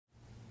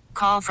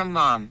Call from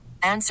mom.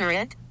 Answer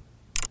it.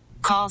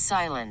 Call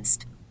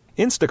silenced.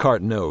 Instacart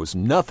knows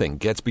nothing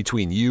gets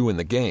between you and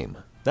the game.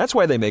 That's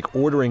why they make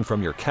ordering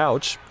from your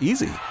couch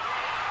easy.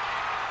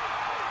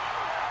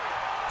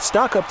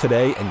 Stock up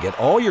today and get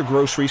all your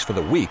groceries for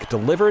the week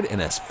delivered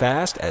in as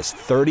fast as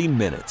 30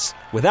 minutes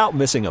without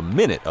missing a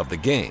minute of the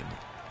game.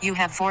 You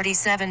have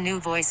 47 new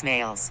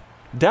voicemails.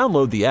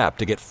 Download the app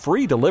to get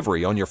free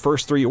delivery on your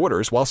first 3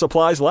 orders while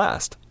supplies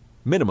last.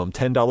 Minimum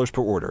 $10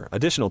 per order.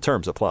 Additional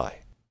terms apply.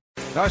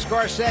 No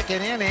score,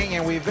 second inning,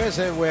 and we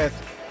visit with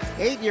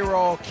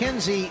 8-year-old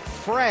Kinsey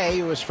Frey,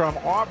 who is from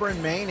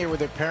Auburn, Maine, here with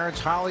her parents,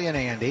 Holly and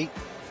Andy.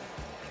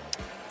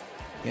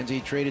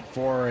 Kinsey treated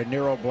for a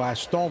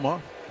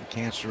neuroblastoma, a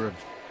cancer of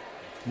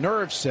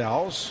nerve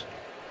cells,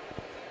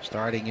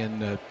 starting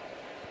in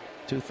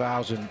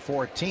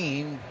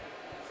 2014,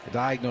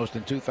 diagnosed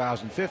in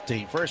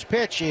 2015. First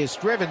pitch is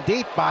driven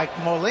deep by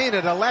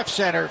Molina to left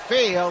center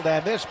field,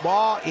 and this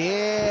ball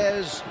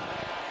is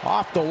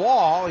off the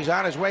wall. He's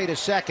on his way to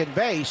second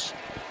base.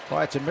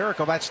 Well, it's a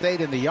miracle that stayed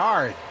in the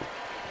yard.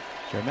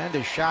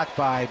 Tremendous shot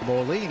by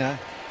Molina.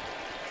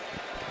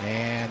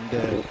 And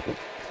I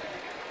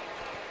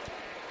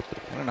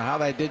don't know how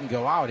that didn't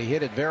go out. He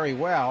hit it very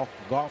well,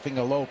 golfing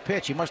a low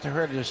pitch. He must have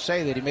heard us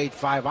say that he made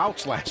 5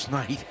 outs last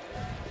night.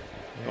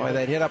 Boy,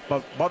 that hit up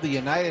above the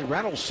United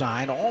Rentals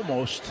sign,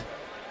 almost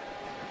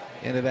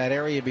into that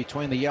area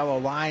between the yellow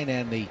line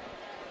and the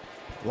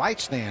light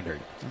standard.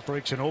 It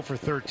breaks an 0 for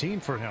 13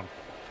 for him.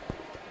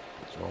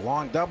 So a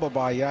long double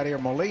by Yadier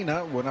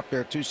Molina. Went up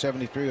there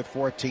 273 with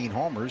 14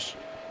 homers.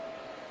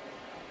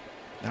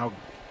 Now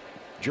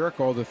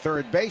Jerko, the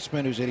third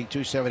baseman, who's hitting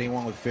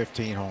 271 with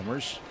 15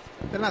 homers.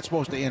 They're not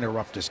supposed to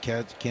interrupt us,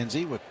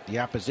 Kinsey, with the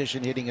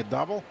opposition hitting a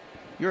double.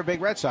 You're a big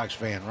Red Sox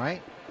fan,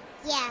 right?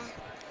 Yeah.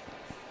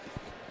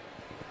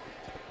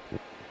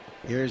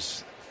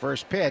 Here's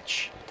first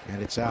pitch,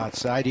 and it's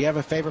outside. Do you have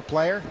a favorite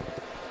player?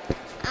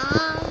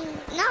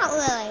 Not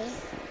really.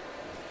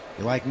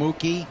 You like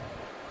Mookie?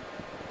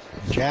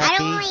 Jackie? I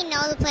don't really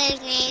know the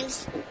players'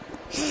 names.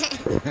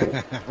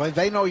 Well,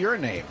 they know your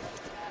name,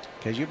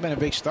 because you've been a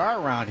big star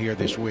around here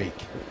this week.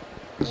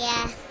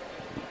 Yeah.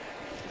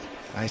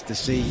 Nice to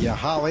see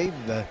Holly,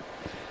 the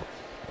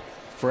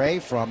Frey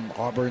from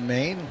Auburn,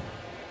 Maine.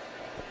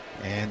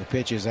 And the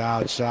pitch is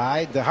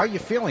outside. How are you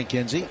feeling,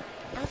 Kinsey?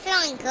 I'm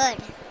feeling good.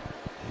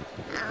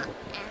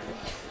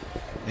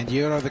 And do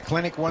you go to the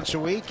clinic once a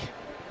week?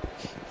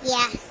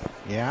 Yeah.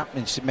 Yeah,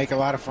 and make a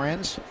lot of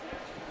friends?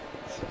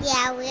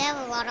 Yeah, we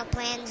have a lot of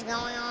plans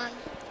going on.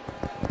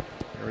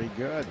 Very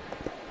good.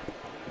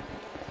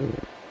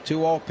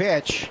 2-0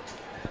 pitch.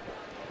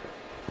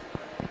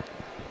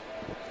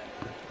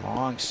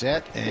 Long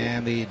set,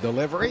 and the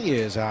delivery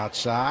is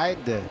outside.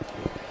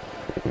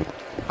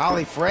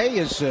 Holly Frey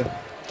is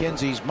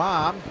Kinsey's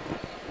mom,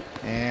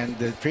 and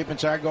the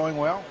treatments are going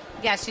well?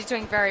 Yeah, she's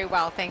doing very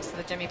well, thanks to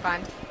the Jimmy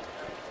Fund.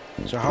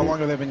 So how long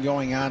have they been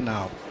going on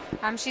now?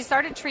 She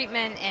started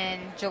treatment in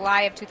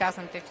July of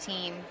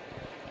 2015,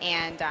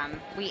 and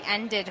we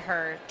ended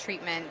her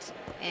treatment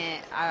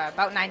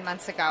about 9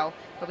 months ago,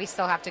 but we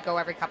still have to go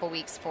every couple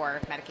weeks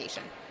for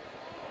medication.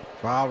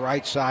 Foul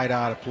right side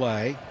out of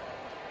play.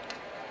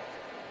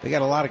 They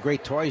got a lot of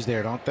great toys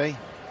there, don't they?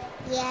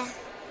 Yeah.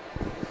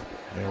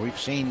 Yeah, we've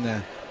seen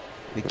the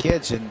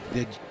kids, and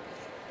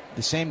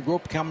the same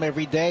group come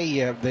every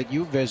day that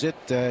you visit,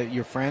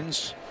 your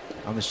friends,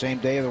 on the same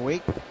day of the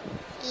week?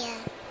 Yeah.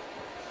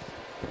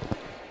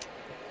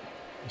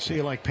 I see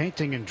you like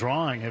painting and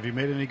drawing. Have you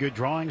made any good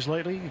drawings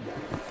lately?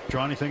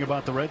 Draw anything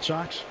about the Red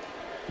Sox?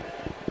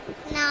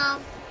 No.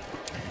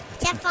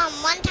 Except from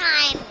one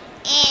time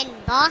in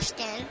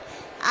Boston,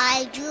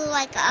 I drew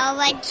like a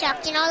Red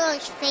Sox. You know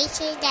those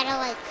faces that are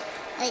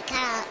like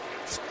kind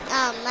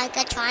of like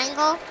a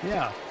triangle?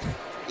 Yeah.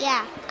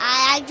 Yeah,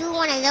 I drew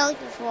one of those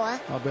before.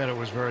 I'll bet it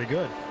was very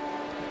good.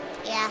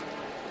 Yeah.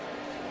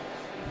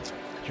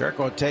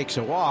 Jerko takes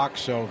a walk,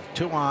 so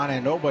 2 on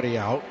and nobody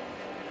out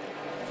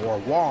for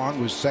Wong,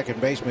 who's second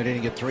baseman,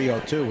 hitting at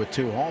 302 with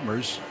 2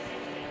 homers.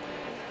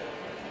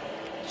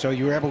 So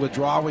you were able to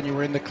draw when you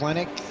were in the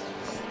clinic?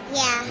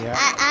 Yeah.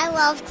 I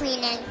love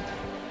cleaning.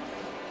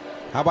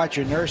 How about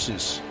your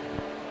nurses?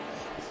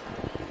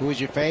 Who was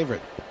your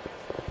favorite?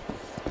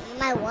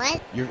 My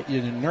what? Your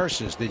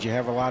nurses. Did you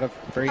have a lot of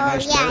very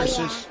nice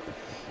nurses?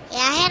 Yeah,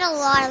 I had a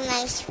lot of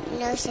nice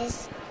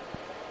nurses.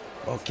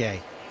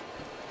 Okay.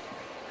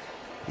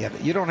 Yeah,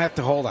 but you don't have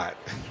to hold that,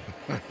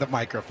 the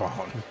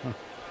microphone.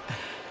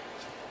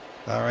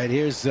 All right,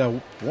 here's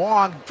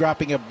Wong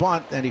dropping a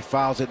bunt, and he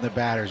fouls it in the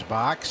batter's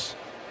box.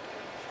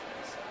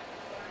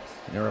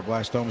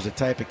 Neuroblastoma is a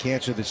type of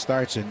cancer that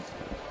starts in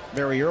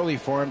very early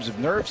forms of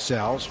nerve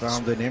cells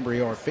found in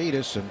embryo or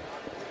fetus, and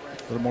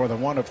a little more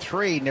than 1 of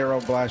 3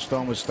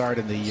 neuroblastomas start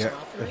in the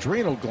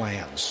adrenal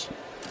glands.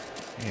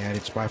 And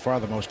it's by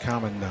far the most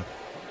common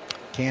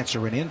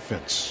cancer in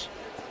infants.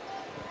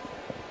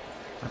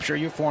 I'm sure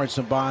you formed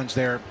some bonds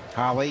there,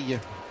 Holly,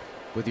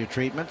 with your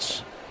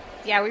treatments.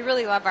 Yeah, we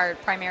really love our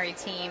primary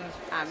team,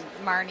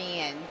 Marnie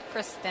and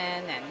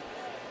Kristen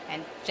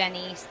and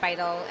Jenny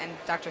Speidel and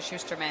Dr.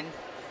 Schusterman.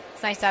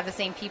 It's nice to have the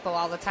same people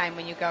all the time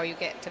when you go. You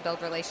get to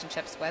build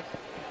relationships with.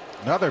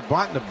 Another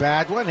bunt, and a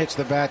bad one. Hits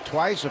the bat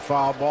twice, a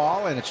foul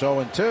ball, and it's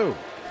 0-2.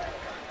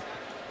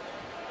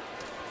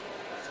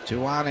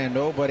 2 on and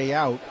nobody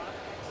out.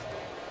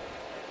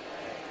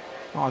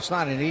 Oh, it's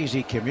not an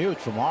easy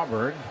commute from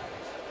Auburn.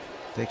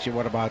 Takes you,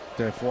 what, about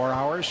 4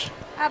 hours?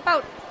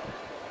 About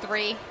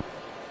 3.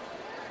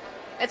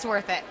 It's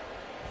worth it.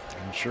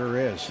 It sure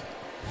is.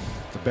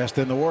 The best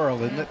in the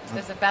world, isn't it?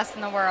 It's the best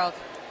in the world.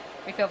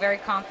 We feel very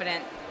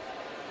confident.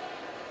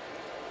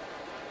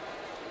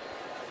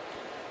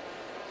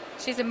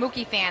 She's a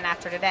Mookie fan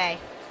after today.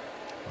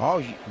 Oh,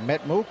 you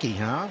met Mookie,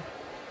 huh?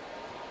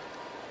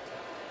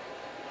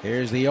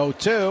 Here's the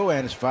 0-2,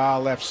 and it's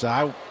foul left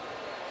side.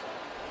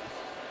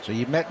 So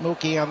you met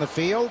Mookie on the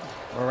field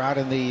or out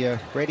in the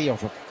radio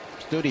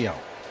studio?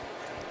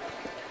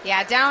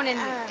 Yeah, down in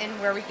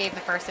where we gave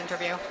the first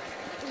interview.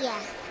 Yeah.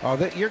 Oh,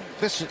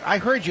 I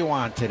heard you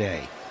on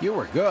today. You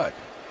were good.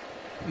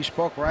 You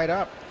spoke right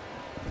up.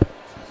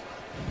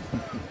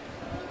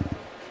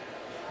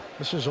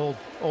 This is old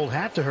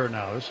hat to her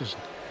now. This is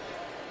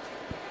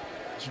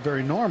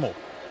very normal.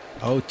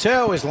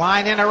 0-2 is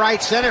lined into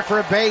right center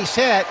for a base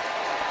hit.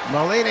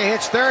 Molina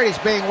hits third. He's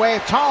being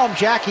waved home.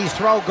 Jackie's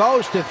throw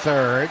goes to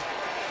third.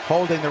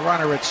 Holding the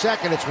runner at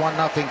second. It's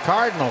 1-0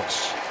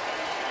 Cardinals.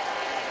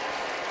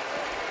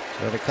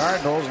 So the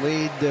Cardinals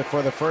lead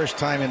for the first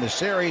time in the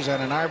series on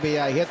an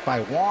RBI hit by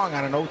Wong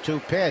on an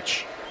 0-2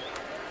 pitch.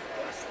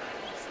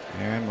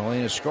 And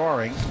Molina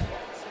scoring.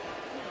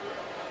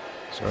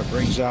 So it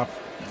brings up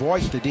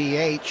Voit, the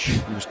DH,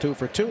 who was 2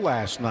 for 2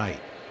 last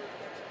night.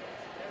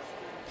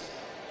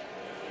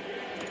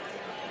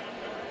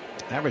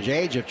 Average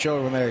age of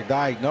children when they're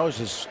diagnosed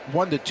is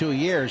 1 to 2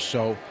 years,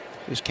 so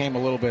this came a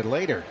little bit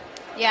later.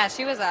 Yeah,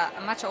 she was a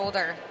much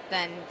older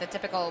than the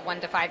typical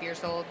 1 to 5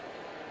 years old.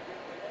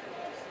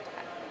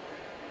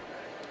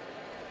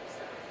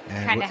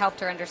 Kind of helped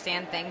her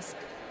understand things.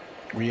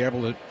 Were you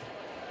able to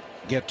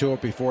get to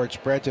it before it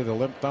spread to the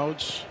lymph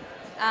nodes?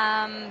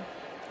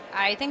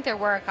 I think there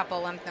were a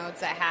couple lymph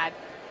nodes that had,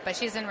 but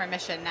she's in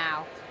remission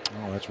now.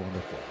 Oh, that's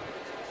wonderful.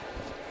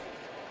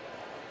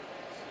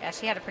 Yeah,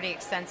 she had a pretty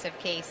extensive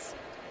case.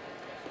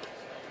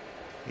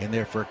 In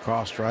there for a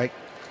call strike.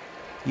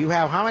 You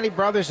have how many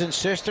brothers and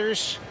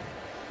sisters?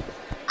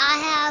 I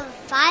have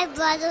 5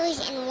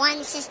 brothers and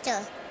 1 sister.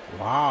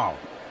 Wow.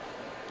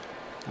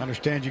 I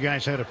understand you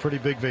guys had a pretty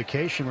big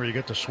vacation where you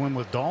get to swim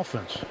with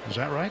dolphins. Is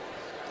that right?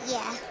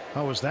 Yeah.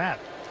 How was that?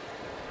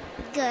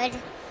 Good.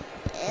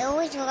 It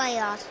was really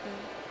awesome.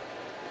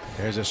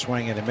 There's a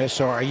swing and a miss.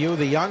 So are you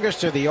the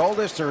youngest or the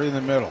oldest or in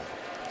the middle?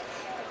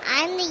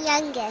 I'm the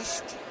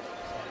youngest.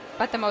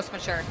 But the most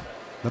mature.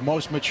 The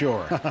most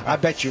mature. I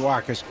bet you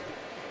are, because,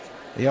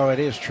 it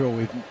is true.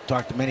 We've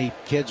talked to many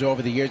kids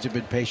over the years who've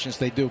been patients.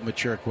 They do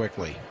mature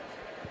quickly.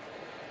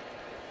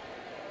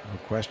 No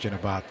question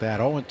about that.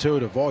 0-2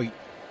 to Voit.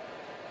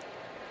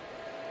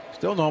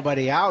 Still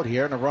nobody out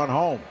here and a run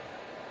home.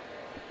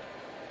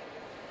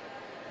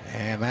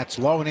 And that's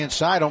low and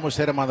inside. Almost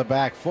hit him on the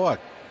back foot.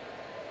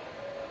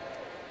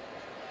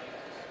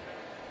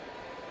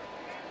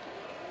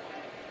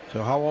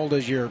 So how old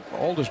is your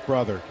oldest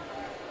brother?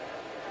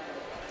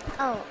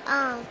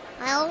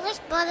 My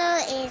oldest brother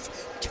is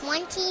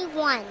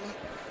 21.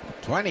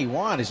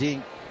 21. Is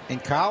he in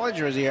college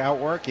or is he out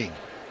working?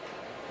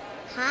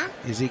 Huh?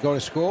 Is he go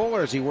to school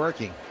or is he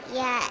working?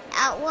 Yeah,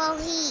 I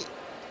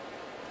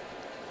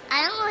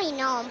don't really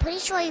know. I'm pretty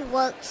sure he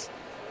works.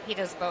 He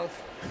does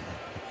both.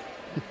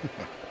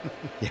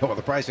 Yeah, well,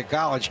 the price of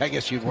college, I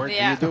guess you'd work.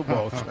 Yeah. You do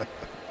both.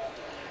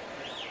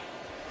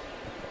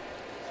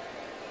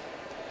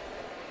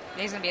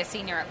 He's going to be a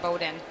senior at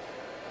Bowdoin.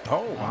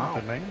 Oh, wow.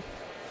 Good name.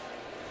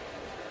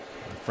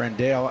 My friend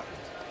Dale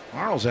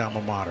Arnold's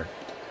alma mater.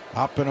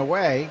 Up and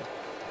away.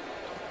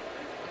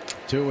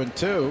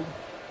 2-2.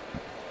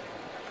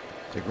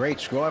 It's a great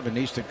school.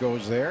 Evanista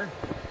goes there.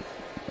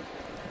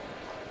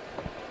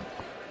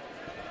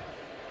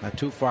 Not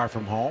too far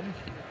from home.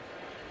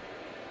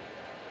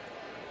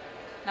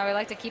 Now we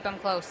like to keep them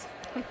close.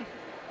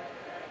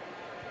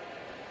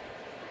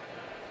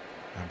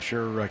 I'm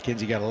sure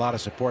Kinsey got a lot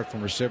of support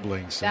from her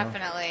siblings.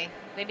 Definitely.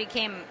 They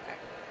became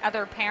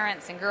other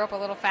parents and grew up a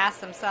little fast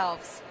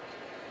themselves.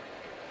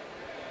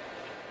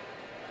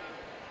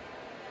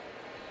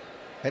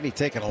 Eddie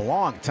taking a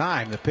long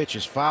time. The pitch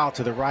is fouled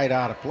to the right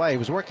out of play. He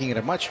was working at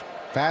a much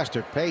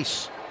faster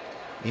pace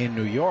in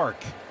New York.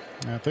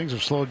 Now, things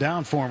have slowed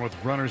down for him with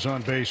runners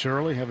on base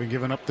early, having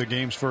given up the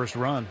game's first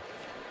run.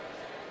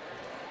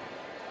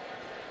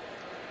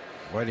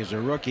 But he's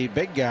a rookie,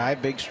 big guy,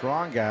 big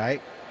strong guy.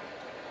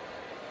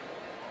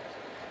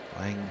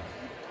 Playing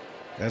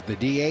as the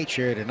DH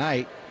here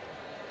tonight.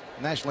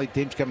 National League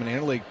teams coming to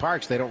interleague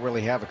parks, they don't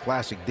really have a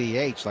classic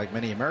DH like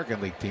many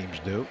American League teams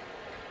do.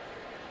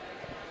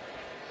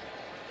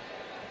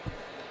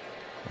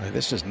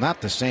 This is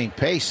not the same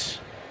pace.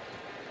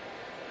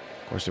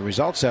 Of course, the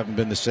results haven't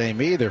been the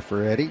same either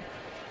for Eddie.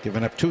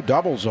 Giving up 2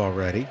 doubles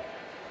already.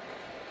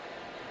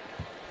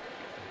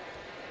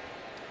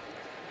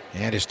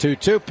 And his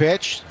 2-2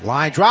 pitch.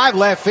 Line drive,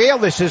 left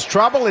field. This is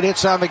trouble. It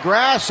hits on the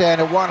grass, and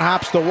it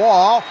one-hops the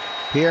wall.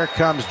 Here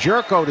comes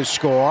Jerko to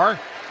score.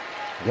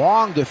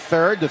 Wong to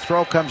third. The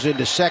throw comes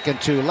into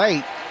second too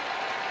late.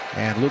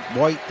 And Luke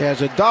Voigt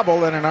has a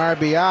double and an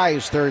RBI,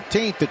 his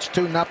 13th. It's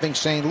 2-0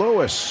 St.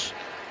 Louis.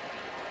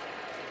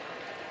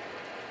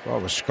 Well,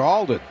 it was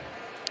scalded.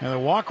 And the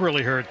walk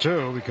really hurt,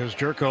 too, because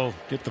Jerko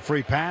get the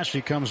free pass.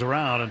 He comes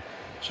around, and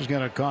this is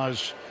going to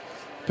cause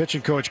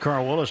pitching coach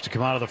Carl Willis to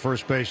come out of the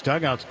first base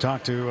dugout to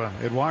talk to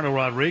Eduardo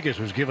Rodriguez,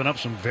 who's given up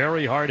some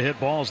very hard-hit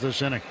balls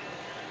this inning.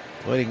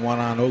 Leading one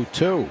on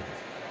 0-2.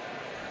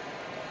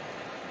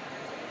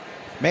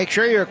 Make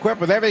sure you're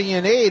equipped with everything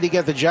you need to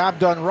get the job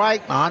done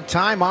right, on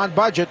time, on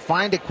budget.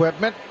 Find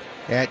equipment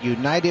at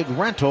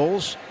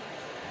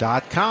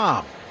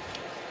UnitedRentals.com.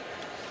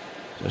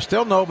 So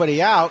still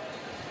nobody out.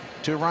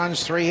 2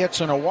 runs, 3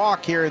 hits, and a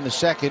walk here in the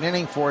second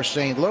inning for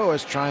St.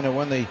 Louis, trying to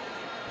win the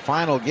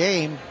final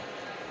game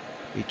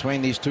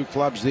between these two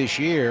clubs this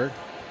year.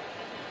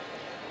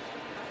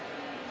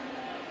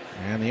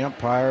 And the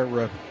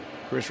umpire,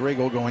 Chris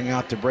Riegel, going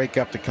out to break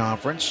up the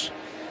conference.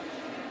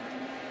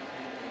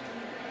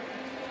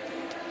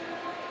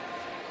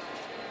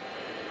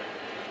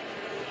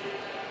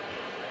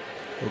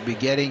 We'll be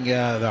getting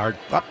our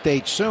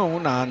update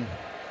soon on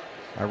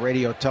our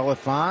radio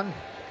telethon.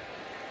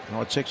 I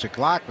know at 6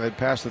 o'clock, they'd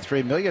passed the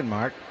 3 million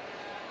mark.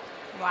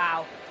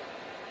 Wow.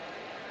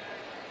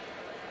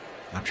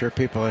 I'm sure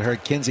people had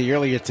heard Kinsey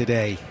earlier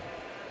today.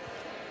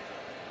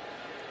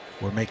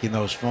 We're making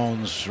those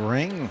phones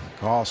ring.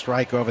 Call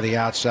strike over the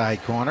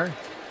outside corner.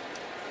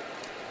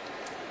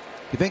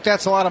 You think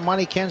that's a lot of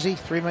money, Kinsey?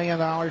 $3 million?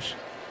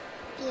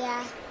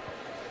 Yeah.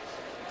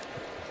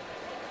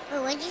 Wait,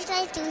 what did you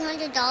say?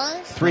 $300?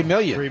 $3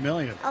 million. $3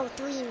 million. Oh,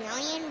 $3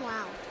 million?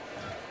 Wow.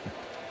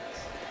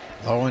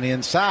 Low and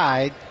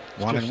inside.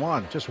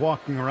 1-1. Just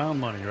walking around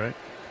money, right?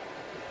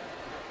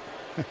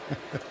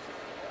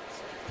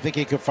 Think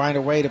he could find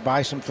a way to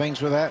buy some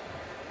things with that?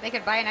 They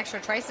could buy an extra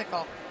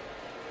tricycle.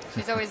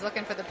 She's always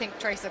looking for the pink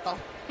tricycle.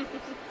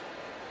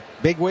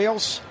 Big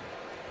wheels?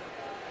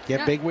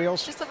 Get No, big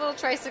wheels? Just a little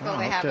tricycle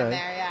they have in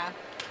there, yeah.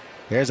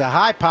 There's a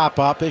high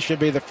pop-up. This should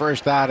be the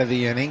first out of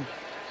the inning.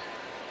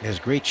 As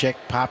Grichuk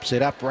pops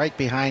it up right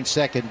behind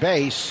second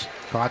base.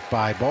 Caught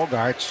by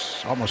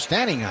Bogarts, almost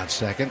standing on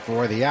second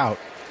for the out.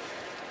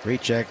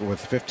 Grichuk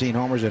with 15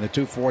 homers and a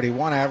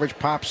 .241 average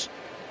pops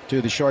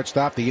to the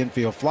shortstop. The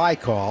infield fly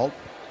called.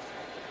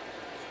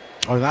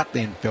 Oh, not the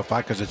infield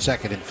fly because it's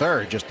second and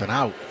third, just an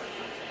out.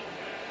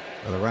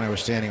 Well, the runner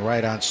was standing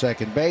right on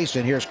second base,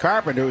 and here's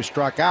Carpenter, who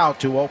struck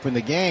out to open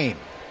the game.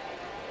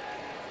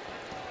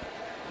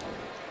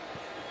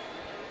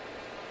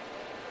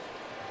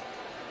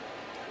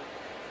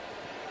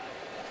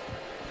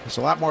 It's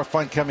a lot more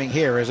fun coming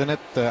here, isn't it?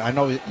 I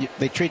know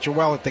they treat you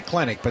well at the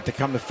clinic, but to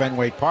come to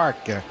Fenway Park,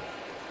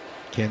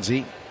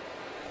 Kinsey,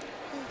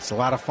 it's a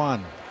lot of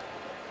fun.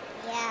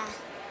 Yeah.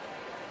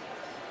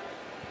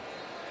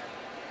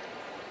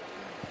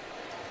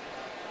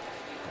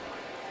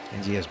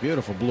 Kinsey has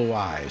beautiful blue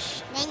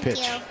eyes. Thank Pitch.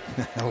 you.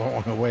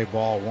 Low and away,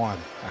 ball 1.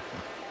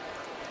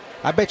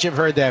 I bet you've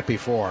heard that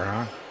before,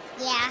 huh?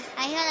 Yeah,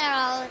 I hear that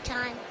all the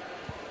time.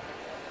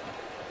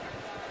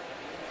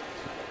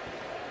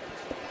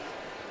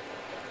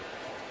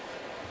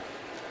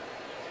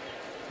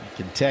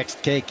 You can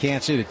text Kay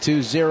Cancer to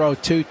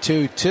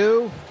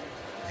 20222.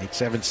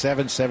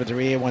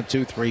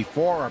 877-738-1234,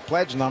 our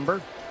pledge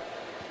number.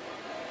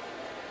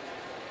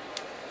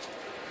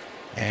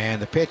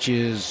 And the pitch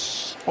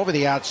is over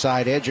the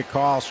outside edge, a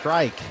call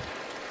strike.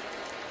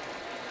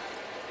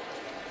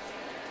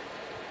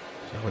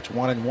 So it's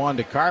 1-1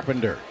 to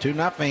Carpenter.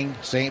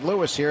 2-0 St.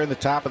 Louis here in the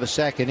top of the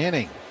second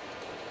inning.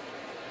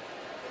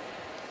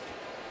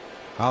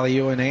 Holly,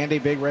 you and Andy,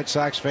 big Red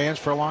Sox fans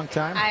for a long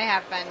time? I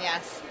have been,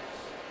 yes.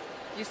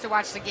 Used to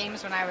watch the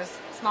games when I was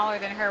smaller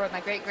than her with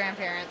my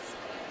great-grandparents.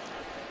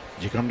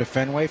 Did you come to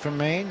Fenway from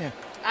Maine?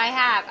 I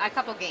have. A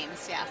couple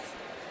games, yes.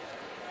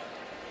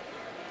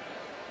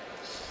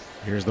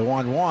 Here's the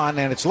 1-1,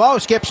 and it's low,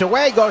 skips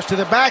away, goes to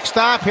the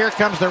backstop. Here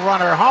comes the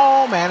runner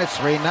home, and it's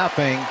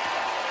 3-0.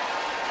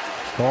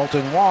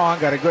 Colton Wong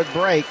got a good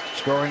break,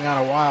 scoring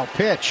on a wild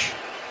pitch.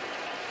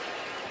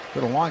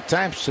 Been a long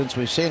time since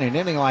we've seen an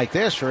inning like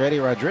this for Eddie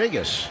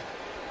Rodriguez.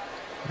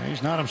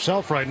 He's not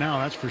himself right now,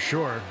 that's for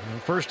sure. In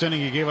the first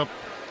inning, he gave up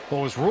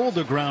what was ruled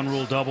a ground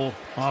rule double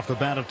off the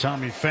bat of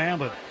Tommy Pham,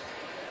 but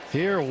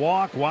here,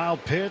 walk,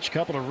 wild pitch,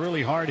 couple of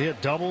really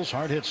hard-hit doubles,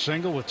 hard-hit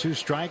single with 2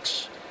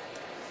 strikes.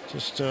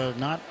 Just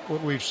not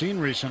what we've seen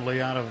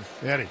recently out of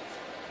Eddie.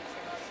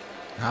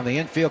 Now the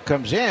infield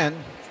comes in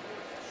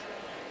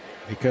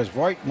because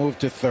Voigt moved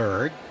to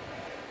third.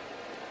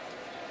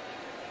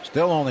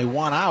 Still only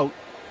 1 out.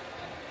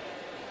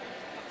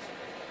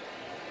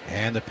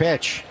 And the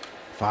pitch.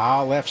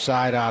 Foul left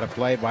side out of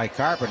play by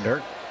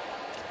Carpenter.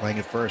 Playing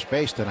at first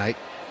base tonight.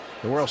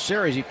 The World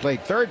Series, he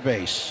played third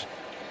base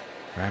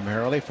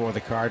primarily for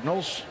the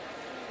Cardinals.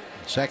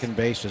 Second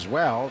base as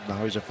well.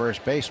 Now he's a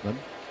first baseman.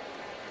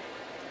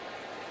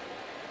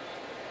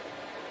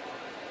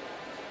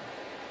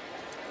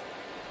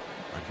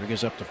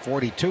 Brings up to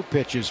 42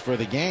 pitches for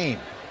the game.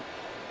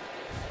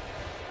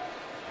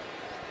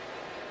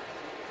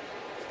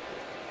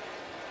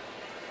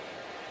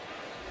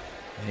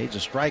 Needs a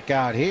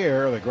strikeout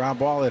here. The ground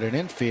ball at an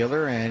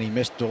infielder, and he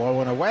missed the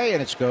low and away,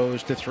 and it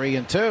goes to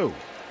 3-2.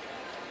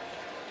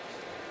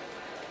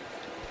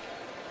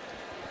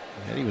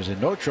 And he was in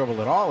no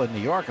trouble at all in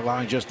New York,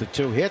 allowing just the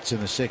 2 hits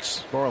in the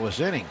 6 scoreless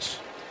innings.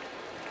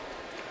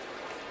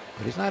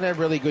 But he's not had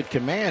really good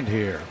command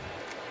here.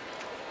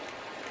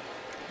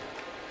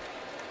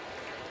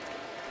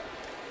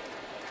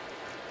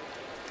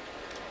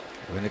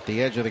 Went at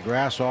the edge of the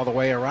grass all the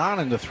way around,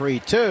 and the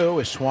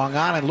 3-2 is swung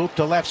on and looped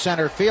to left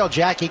center field.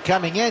 Jackie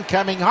coming in,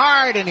 coming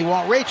hard, and he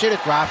won't reach it.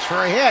 It drops for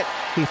a hit.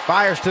 He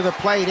fires to the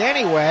plate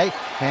anyway,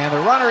 and the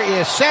runner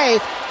is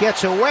safe,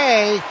 gets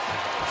away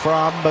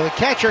from the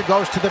catcher,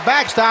 goes to the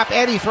backstop.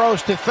 Eddie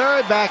throws to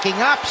third, backing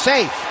up,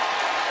 safe.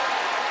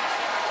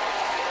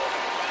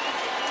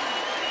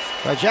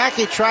 But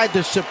Jackie tried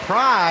to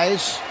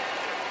surprise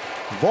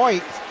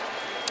Voit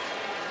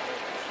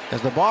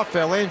as the ball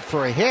fell in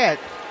for a hit.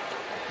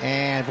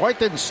 And Voit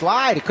didn't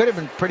slide. It could have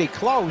been pretty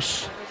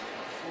close.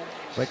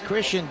 But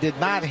Christian did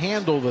not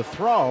handle the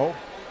throw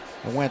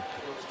and went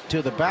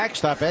to the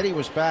backstop. Eddie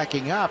was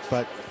backing up,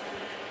 but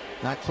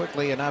not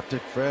quickly enough to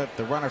prevent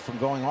the runner from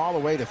going all the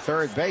way to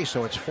third base.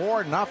 So it's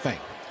 4-0.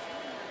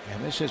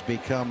 And this has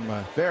become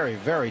a very,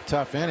 very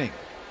tough inning.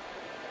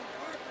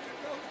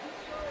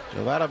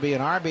 So that'll be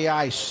an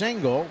RBI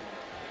single.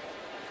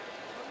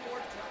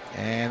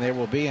 And there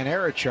will be an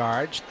error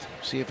charged.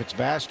 See if it's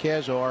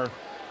Vasquez or...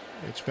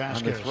 It's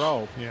Vasquez. On the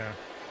throw. Yeah.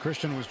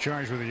 Christian was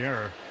charged with the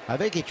error. I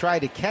think he tried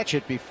to catch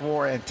it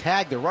before and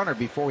tag the runner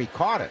before he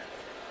caught it.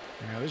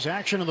 Yeah, there's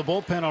action in the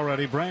bullpen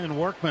already. Brandon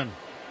Workman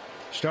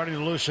starting to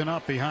loosen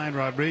up behind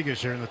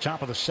Rodriguez here in the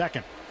top of the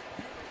second.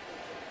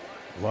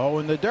 Low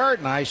in the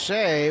dirt. Nice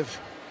save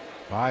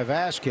by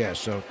Vasquez.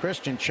 So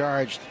Christian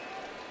charged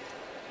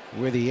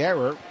with the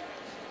error.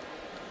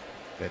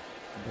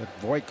 That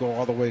Voit go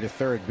all the way to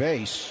third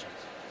base.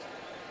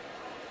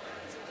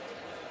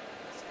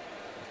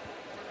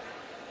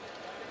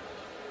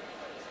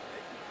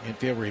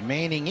 Infield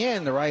remaining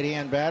in. The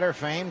right-hand batter,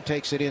 Pham,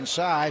 takes it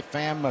inside.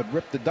 Pham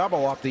ripped the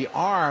double off the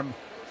arm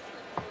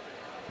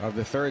of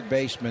the third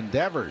baseman,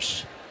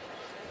 Devers.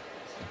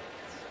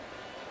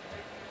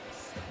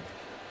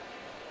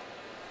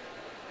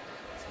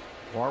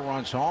 Four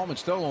runs home and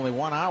still only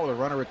 1 out with a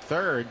runner at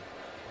third.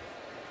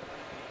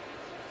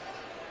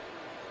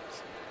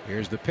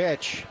 Here's the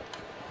pitch.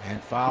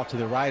 And foul to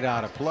the right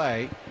out of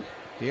play.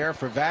 The error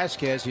for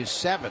Vasquez, his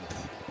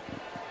 7th.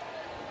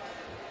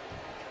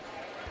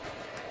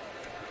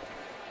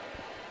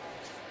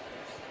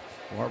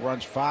 Four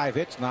runs, 5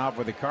 hits now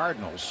for the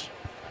Cardinals.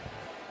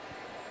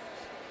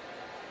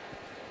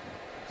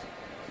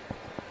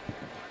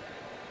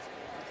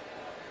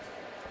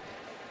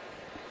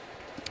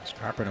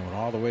 Carpenter went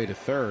all the way to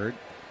third.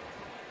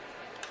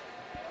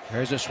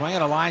 There's a swing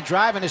and a line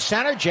drive into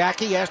center.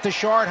 Jackie has to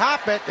short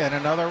hop it, and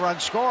another run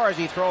scores.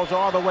 He throws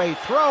all the way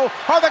through.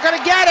 Oh, they're going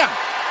to get him.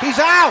 He's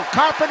out.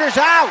 Carpenter's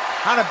out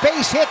on a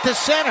base hit to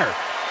center.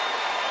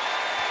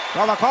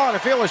 Well, they'll call it a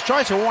fielder's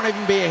choice. It won't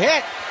even be a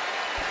hit.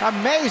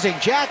 Amazing.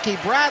 Jackie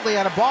Bradley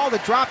on a ball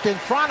that dropped in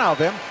front of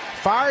him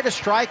fired a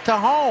strike to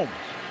home.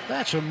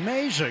 That's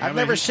amazing. I've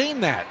never seen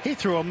that. He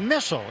threw a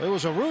missile. It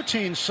was a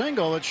routine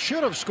single that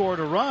should have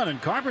scored a run,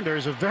 and Carpenter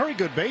is a very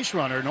good base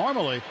runner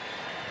normally.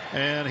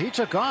 And he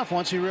took off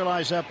once he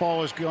realized that ball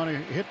was going to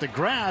hit the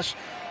grass.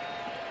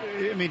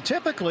 I mean,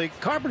 typically,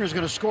 Carpenter's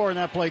going to score in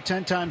that play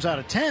 10 times out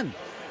of 10.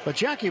 But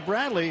Jackie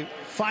Bradley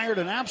fired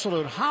an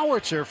absolute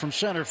howitzer from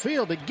center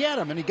field to get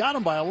him, and he got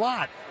him by a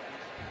lot.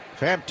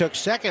 Pham took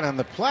second on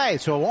the play,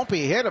 so it won't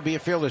be a hit. It'll be a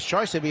fielder's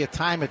choice. It'll be a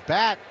time at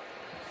bat.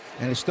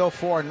 And it's still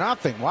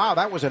 4-0. Wow,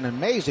 that was an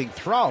amazing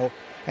throw.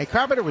 And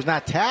Carpenter was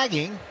not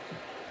tagging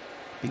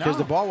because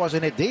the ball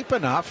wasn't hit deep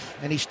enough,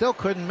 and he still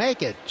couldn't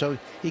make it. So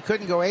he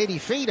couldn't go 80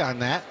 feet on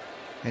that,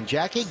 and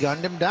Jackie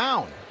gunned him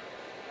down.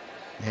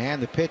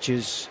 And the pitch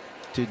is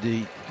to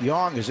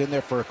DeYoung is in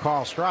there for a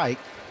call strike,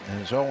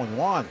 and it's 0-1.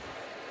 Well,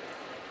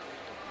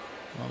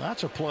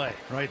 that's a play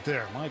right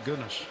there. My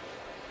goodness.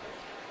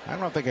 I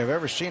don't think I've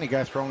ever seen a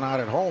guy thrown out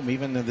at home,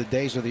 even in the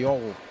days of the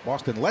old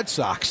Boston Red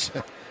Sox.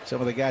 Some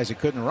of the guys that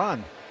couldn't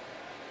run.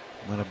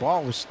 When the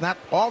ball was not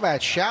all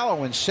that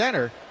shallow in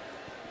center,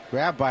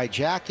 grabbed by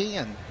Jackie,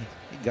 and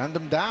he gunned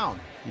him down.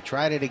 He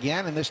tried it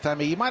again, and this time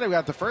he might have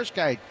got the first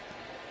guy.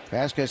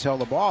 Vasquez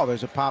held the ball.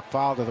 There's a pop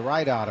foul to the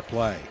right out of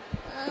play.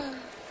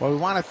 Well, we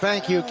want to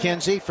thank you,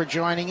 Kinsey, for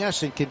joining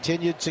us and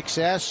continued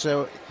success.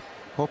 So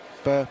hope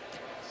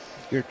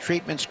your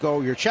treatments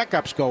your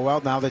checkups go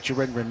well now that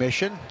you're in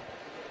remission.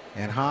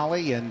 And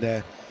Holly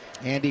and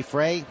Andy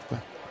Frey,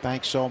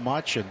 thanks so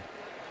much. And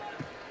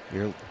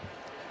your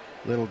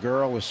little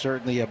girl was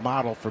certainly a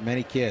model for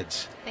many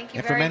kids. Thank you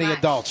and very for many much.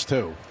 adults,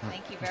 too.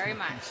 Thank you very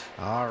much.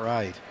 All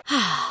right.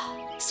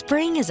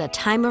 Spring is a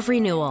time of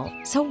renewal,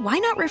 so why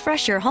not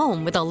refresh your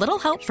home with a little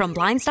help from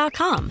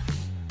Blinds.com?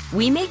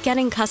 We make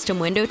getting custom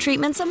window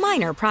treatments a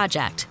minor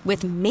project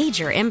with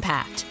major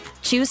impact.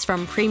 Choose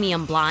from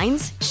premium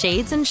blinds,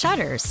 shades, and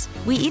shutters.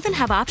 We even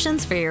have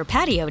options for your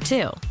patio,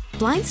 too.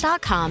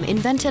 Blinds.com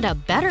invented a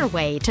better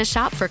way to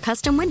shop for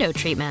custom window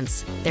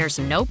treatments. There's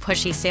no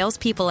pushy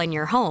salespeople in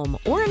your home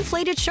or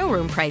inflated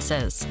showroom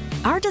prices.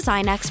 Our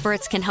design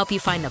experts can help you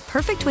find the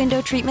perfect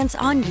window treatments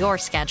on your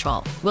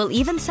schedule. We'll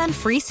even send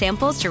free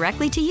samples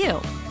directly to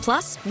you.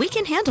 Plus, we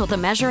can handle the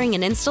measuring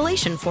and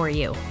installation for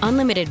you.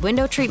 Unlimited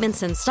window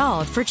treatments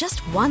installed for just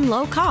one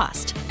low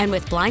cost. And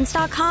with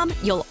Blinds.com,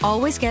 you'll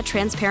always get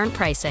transparent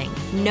pricing.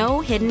 No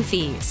hidden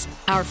fees.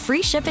 Our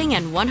free shipping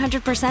and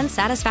 100%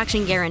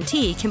 satisfaction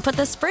guarantee can put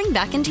the spring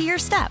back into your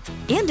step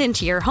and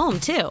into your home,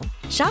 too.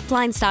 Shop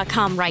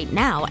Blinds.com right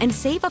now and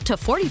save up to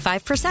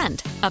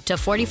 45%. Up to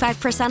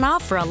 45%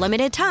 off for a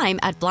limited time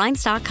at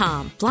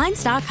Blinds.com.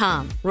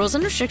 Blinds.com. Rules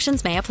and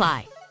restrictions may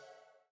apply.